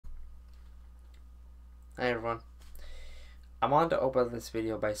Hi everyone. I wanted to open this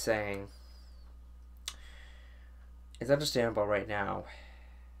video by saying it's understandable right now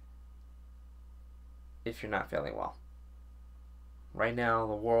if you're not feeling well. Right now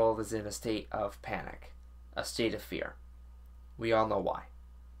the world is in a state of panic, a state of fear. We all know why.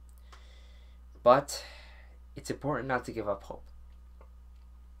 But it's important not to give up hope.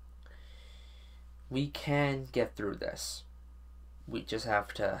 We can get through this. We just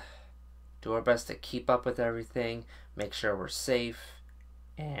have to do our best to keep up with everything, make sure we're safe,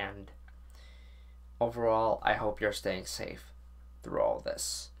 and overall, I hope you're staying safe through all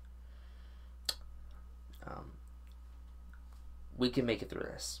this. We can make it through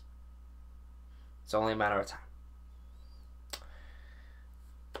this. It's only a matter of time.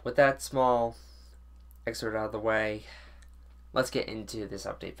 With that small excerpt out of the way, let's get into this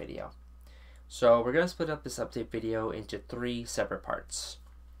update video. So we're going to split up this update video into 3 separate parts: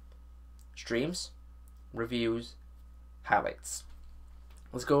 streams, reviews, highlights.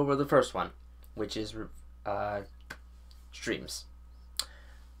 Let's go over the first one, which is streams.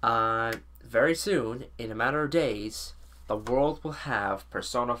 Very soon, in a matter of days, the world will have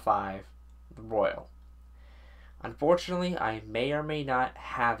Persona 5 Royal. Unfortunately, I may or may not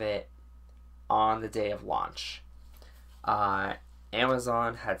have it on the day of launch.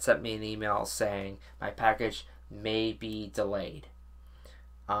 Amazon had sent me an email saying my package may be delayed.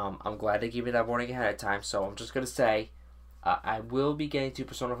 I'm glad they gave me that warning ahead of time, so I'm just going to say I will be getting to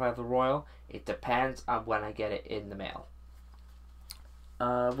Persona 5 The Royal. It depends on when I get it in the mail.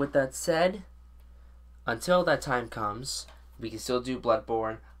 With that said, until that time comes, we can still do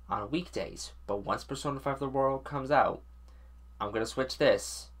Bloodborne on weekdays, but once Persona 5 The Royal comes out, I'm going to switch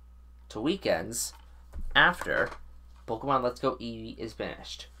this to weekends after Pokemon Let's Go Eevee is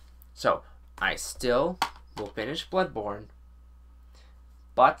finished. So, I still will finish Bloodborne,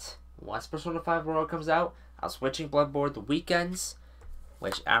 but once Persona 5 Royal comes out, I'm switching Bloodborne to weekends,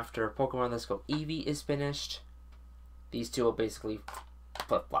 which after Pokemon Let's Go Eevee is finished, these two will basically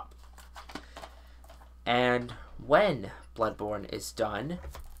flip-flop. And when Bloodborne is done,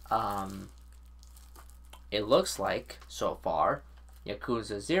 it looks like, so far,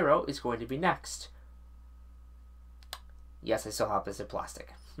 Yakuza 0 is going to be next. Yes, I still have this in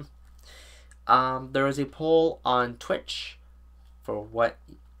plastic. There is a poll on Twitch for what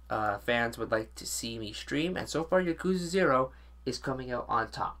fans would like to see me stream, and so far Yakuza 0 is coming out on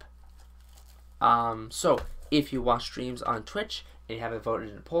top. So, if you watch streams on Twitch and you haven't voted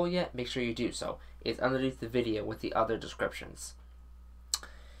in a poll yet, make sure you do so. It's underneath the video with the other descriptions.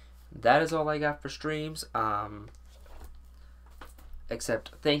 That is all I got for streams.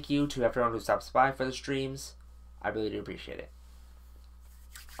 Except thank you to everyone who stops by for the streams. I really do appreciate it.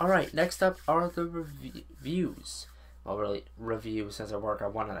 Alright, next up are the reviews. Well, really, reviews since I work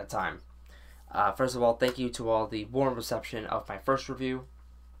on one at a time. First of all, thank you to all the warm reception of my first review.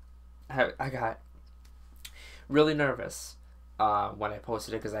 I got really nervous when I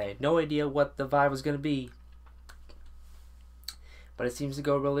posted it because I had no idea what the vibe was going to be. But it seems to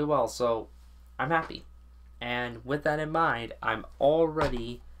go really well, so I'm happy. And with that in mind, I'm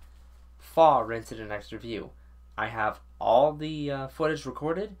already far into the next review. I have all the footage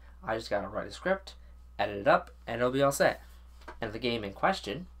recorded. I just gotta write a script, edit it up, and it'll be all set. And the game in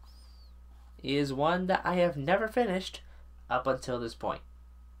question is one that I have never finished up until this point.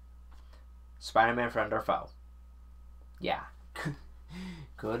 Spider-Man Friend or Foe. Yeah.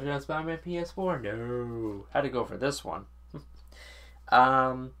 Could it have Spider-Man PS4? No. Had to go for this one.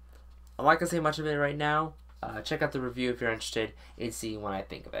 I'm not gonna say much of it right now. Check out the review if you're interested in seeing what I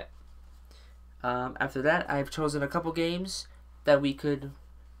think of it. After that, I've chosen a couple games that we could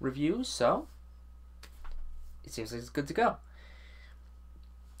review, so it seems like it's good to go.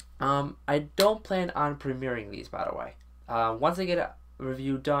 I don't plan on premiering these, by the way. Once I get a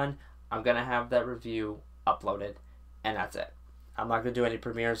review done, I'm going to have that review uploaded, and that's it. I'm not going to do any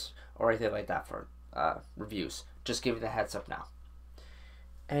premieres or anything like that for reviews. Just give you the heads up now.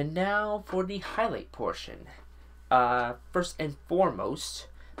 And now for the highlight portion. First and foremost,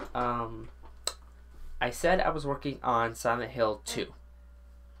 I said I was working on Silent Hill 2.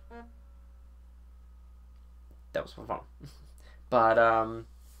 That was my phone. But,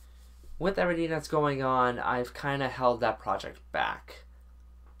 with everything that's going on, I've kind of held that project back.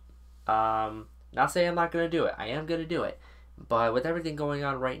 Not saying I'm not going to do it. I am going to do it. But with everything going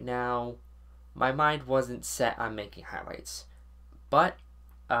on right now, my mind wasn't set on making highlights. But,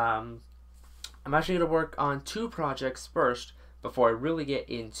 I'm actually going to work on 2 projects first before I really get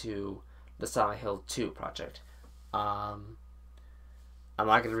into the Silent Hill 2 project. I'm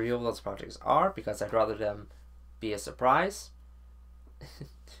not going to reveal what those projects are because I'd rather them be a surprise.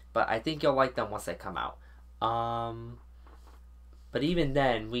 But I think you'll like them once they come out. But even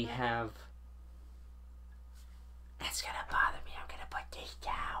then, we have... It's gonna bother me. I'm gonna put this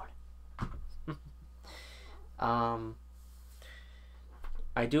down.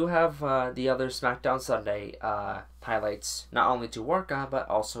 I do have the other SmackDown Sunday highlights, not only to work on, but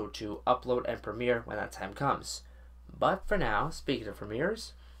also to upload and premiere when that time comes. But for now, speaking of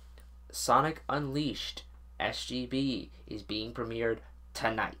premieres, Sonic Unleashed SGB is being premiered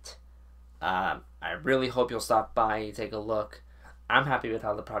tonight. I really hope you'll stop by and take a look. I'm happy with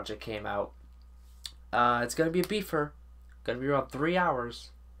how the project came out. It's going to be a beefer. Going to be around 3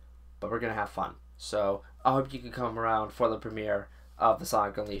 hours. But we're going to have fun. So I hope you can come around for the premiere of the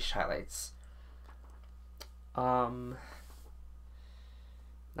Sonic Unleashed highlights.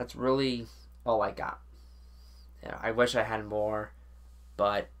 That's really all I got. I wish I had more,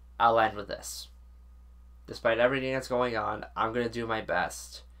 but I'll end with this. Despite everything that's going on, I'm going to do my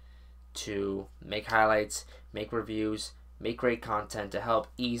best to make highlights, make reviews, make great content to help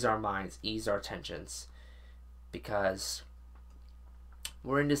ease our minds, ease our tensions. Because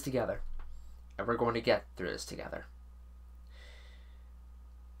we're in this together. And we're going to get through this together.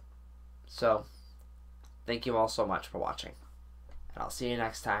 So, thank you all so much for watching. And I'll see you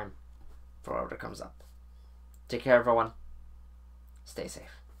next time for whatever comes up. Take care, everyone. Stay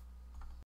safe.